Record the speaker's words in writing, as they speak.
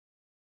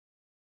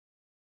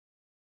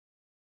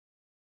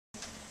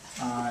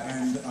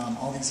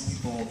all these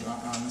people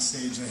on the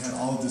stage, they had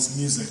all of this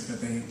music that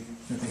they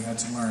had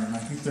to learn. And I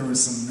think there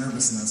was some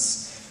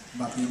nervousness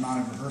about the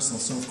amount of rehearsal.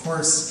 So of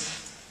course,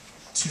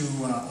 to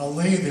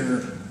allay their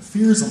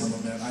fears a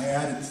little bit, I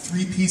added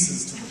 3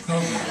 pieces to the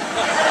program.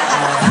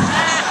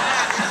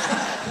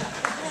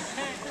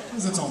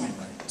 Because it's only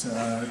right.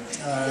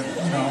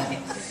 You know.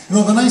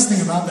 Well, the nice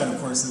thing about that,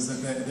 of course, is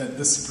that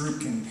this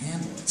group can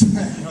handle it.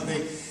 You know,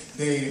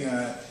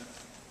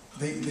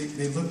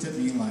 they looked at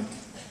me like,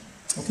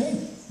 okay,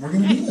 we're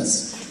going to do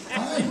this,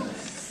 fine.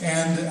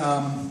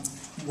 And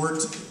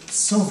worked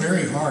so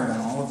very hard on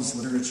all of this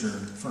literature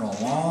for a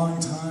long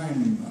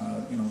time.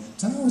 You know,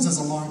 10 hours is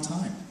a long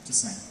time to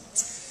sing.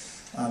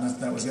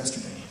 That was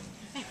yesterday.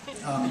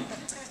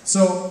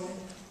 So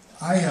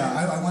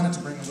I wanted to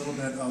bring a little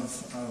bit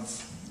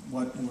of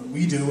what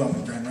we do up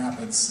in Grand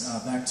Rapids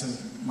back to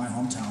my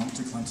hometown,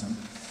 to Clinton.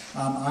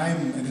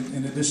 I'm,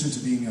 in addition to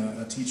being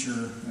a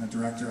teacher and a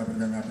director up in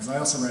Grand Rapids, I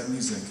also write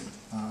music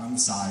on the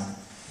side.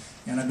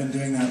 And I've been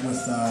doing that with,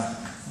 oh,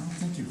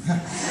 thank you.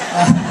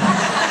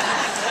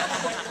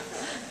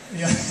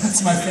 Yeah,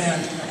 that's my fan.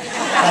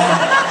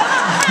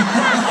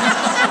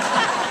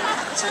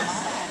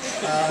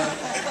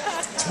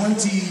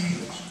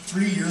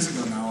 23 years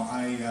ago now,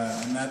 I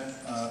met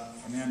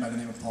a man by the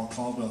name of Paul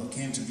Caldwell, who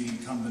came to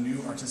become the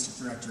new artistic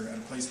director at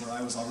a place where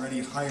I was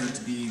already hired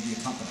to be the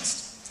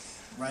accompanist.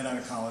 Right out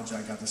of college,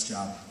 I got this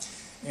job.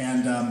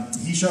 And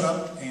he showed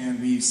up, and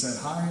we said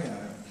hi.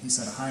 He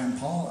said, hi, I'm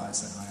Paul. I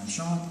said, hi, I'm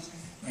Sean.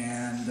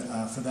 And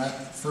for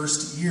that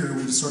first year,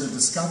 we just sort of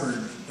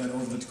discovered that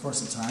over the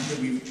course of time that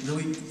we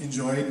really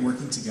enjoyed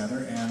working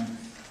together. And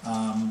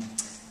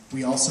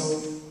we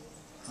also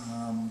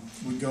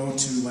would go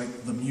to,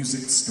 like, the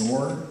music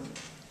store.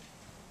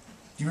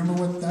 Do you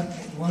remember what that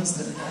was?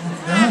 There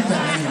aren't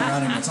that many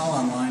around anymore. It's all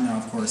online now,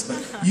 of course.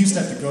 But you used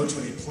to have to go to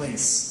a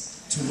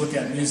place to look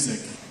at music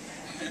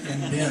in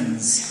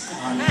bins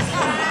on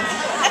paper.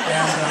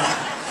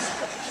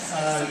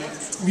 And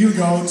we would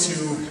go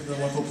to the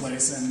local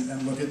place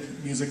and look at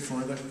music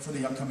for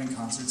the upcoming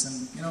concerts.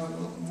 And, you know,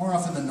 more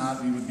often than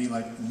not, we would be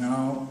like,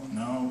 no,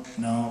 no,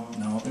 no,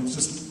 no. It was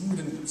just, we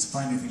didn't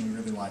find anything we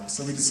really liked.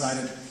 So we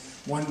decided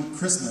one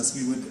Christmas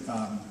we would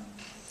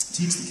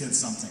teach the kids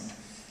something.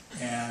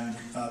 And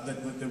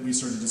that we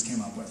sort of just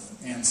came up with.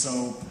 And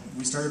so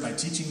we started by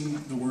teaching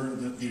the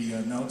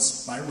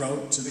notes by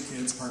rote to the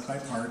kids, part by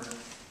part,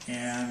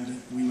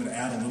 and we would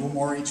add a little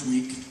more each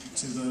week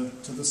to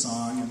the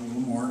song, and a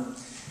little more.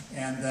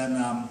 And then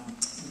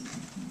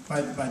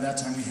by that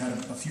time we had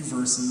a few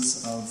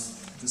verses of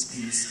this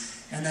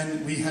piece, and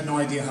then we had no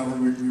idea how we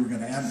were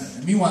going to end it.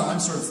 And meanwhile, I'm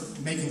sort of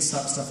making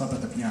stuff up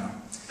at the piano.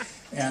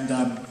 And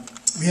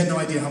we had no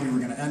idea how we were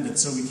going to end it,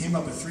 so we came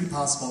up with 3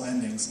 possible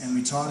endings, and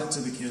we taught it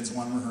to the kids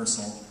one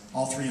rehearsal,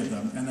 all 3 of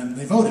them, and then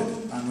they voted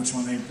on which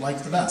one they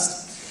liked the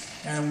best.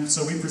 And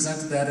so we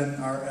presented that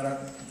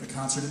at the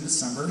concert in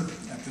December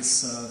at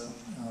this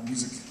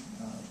music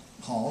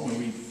hall where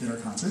we did our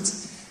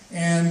concerts.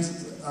 And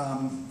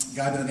a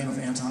guy by the name of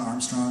Anton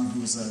Armstrong,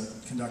 who was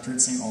a conductor at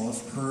St.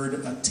 Olaf, heard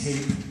a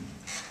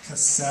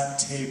cassette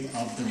tape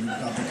of the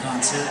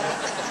concert.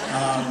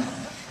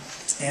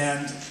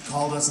 And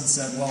called us and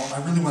said, well, I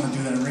really want to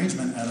do that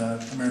arrangement at an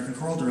American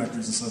Choral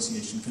Directors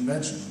Association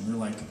convention. And we were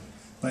like,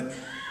 but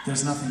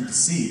there's nothing to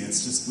see.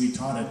 It's just, we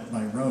taught it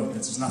by rote.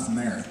 There's nothing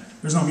there.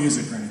 There's no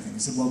music or anything. He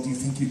said, well, do you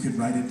think you could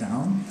write it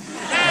down?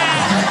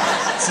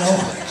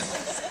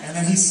 And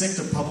then he sicked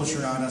a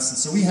publisher on us. And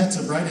so we had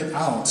to write it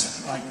out,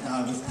 like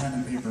with pen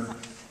and paper,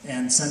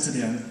 and sent it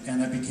in.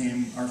 And that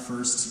became our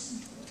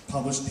first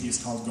published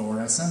piece called Go Or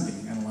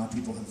Ascendi. And a lot of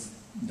people have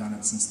done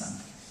it since then.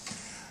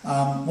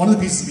 One of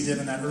the pieces we did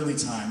in that early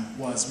time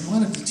was we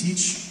wanted to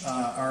teach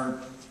our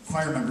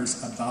choir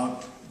members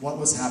about what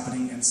was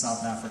happening in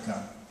South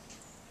Africa.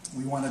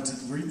 We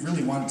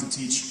really wanted to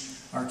teach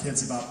our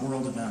kids about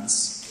world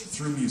events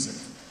through music.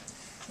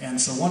 And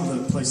so one of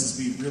the places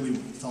we really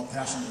felt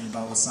passionately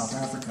about was South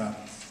Africa.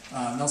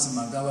 Nelson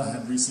Mandela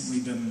had recently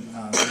been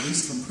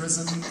released from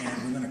prison,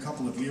 and within a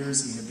couple of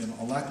years he had been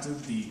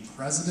elected the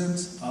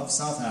president of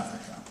South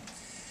Africa.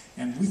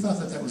 And we thought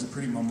that was a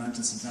pretty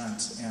momentous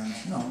event, and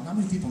you know, not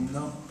many people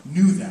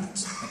knew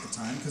that at the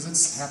time, because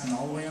it's happened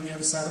all the way on the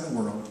other side of the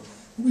world.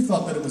 But we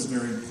felt that it was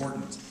very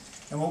important.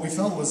 And what we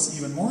felt was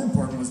even more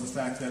important was the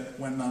fact that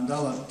when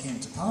Mandela came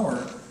to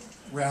power,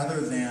 rather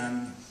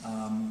than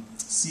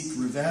seek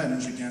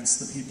revenge against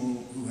the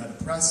people who had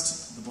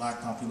oppressed the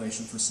black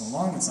population for so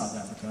long in South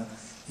Africa,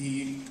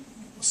 he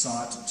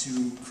sought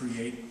to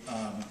create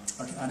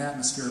an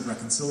atmosphere of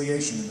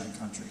reconciliation in that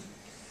country,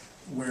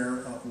 where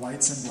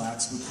whites and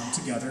blacks would come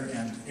together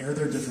and air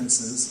their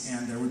differences,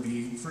 and there would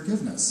be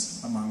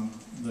forgiveness among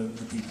the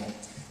people.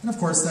 And of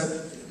course,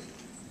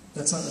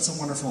 that's a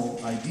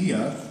wonderful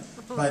idea,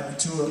 but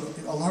to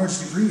a large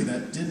degree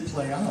that did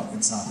play out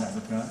in South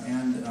Africa,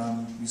 and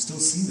you still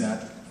see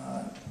that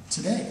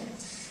today.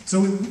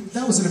 So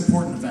that was an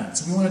important event.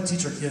 So we wanted to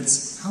teach our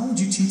kids, how would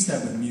you teach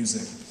that with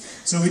music?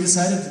 So we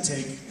decided to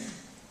take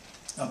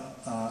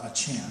a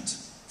chant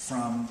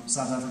from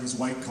South Africa's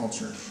white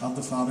culture, of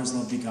the Father's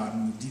love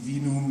begotten,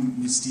 Divinum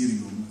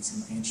Mysterium, it's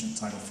an ancient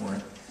title for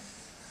it,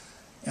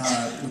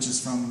 which is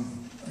from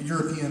a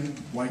European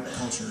white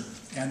culture,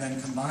 and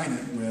then combine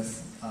it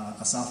with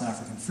a South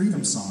African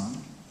freedom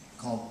song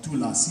called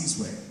Tula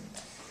Sizwe.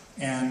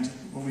 And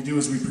what we do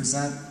is we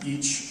present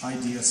each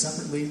idea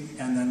separately,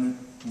 and then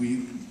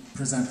we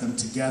present them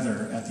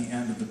together at the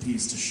end of the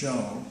piece to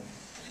show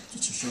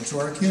to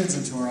our kids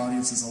and to our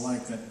audiences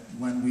alike that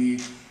when we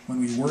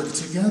work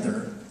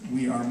together,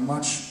 we are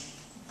much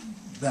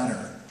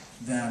better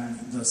than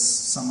the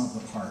sum of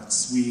the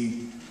parts.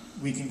 We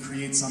can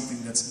create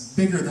something that's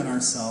bigger than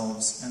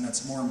ourselves and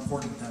that's more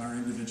important than our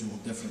individual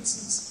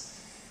differences.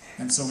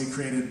 And so we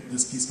created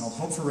this piece called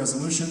Hope for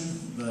Resolution.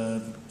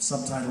 The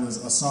subtitle is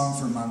A Song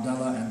for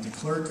Mandela and de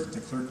Klerk. De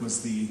Klerk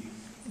was the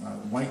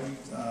white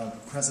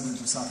president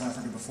of South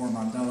Africa before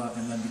Mandela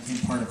and then became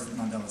part of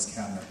Mandela's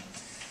cabinet.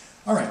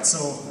 All right,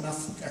 so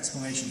enough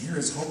explanation. Here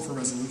is Hope for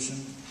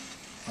Resolution,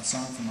 a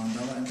song for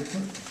Mandela and de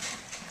Klerk.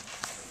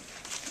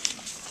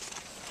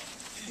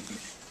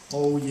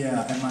 Oh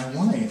yeah, and my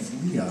wife,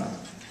 Leah,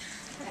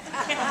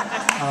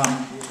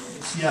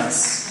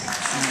 yes.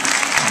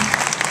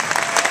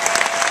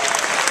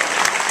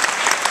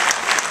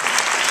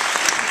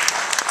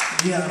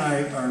 Leah and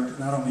I are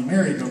not only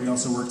married, but we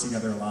also work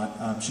together a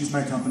lot. She's my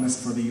accompanist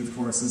for the youth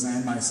choruses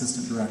and my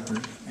assistant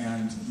director,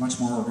 and much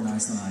more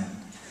organized than I am.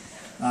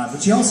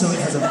 But she also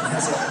has a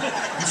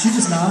did she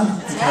just nod?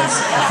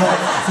 Because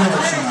I feel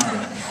like she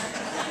nodded.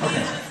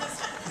 Okay.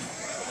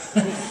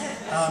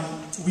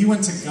 We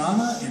went to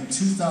Ghana in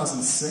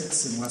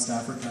 2006 in West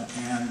Africa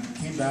and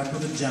came back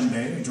with a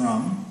djembe, a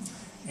drum.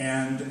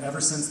 And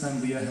ever since then,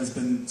 Leah has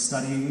been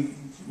studying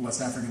West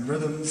African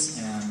rhythms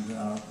and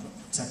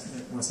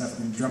West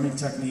African drumming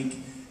technique.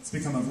 It's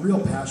become a real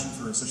passion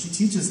for her. So she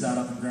teaches that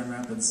up in Grand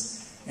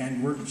Rapids,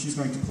 and she's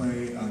going to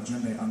play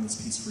djembe on this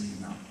piece for you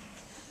now.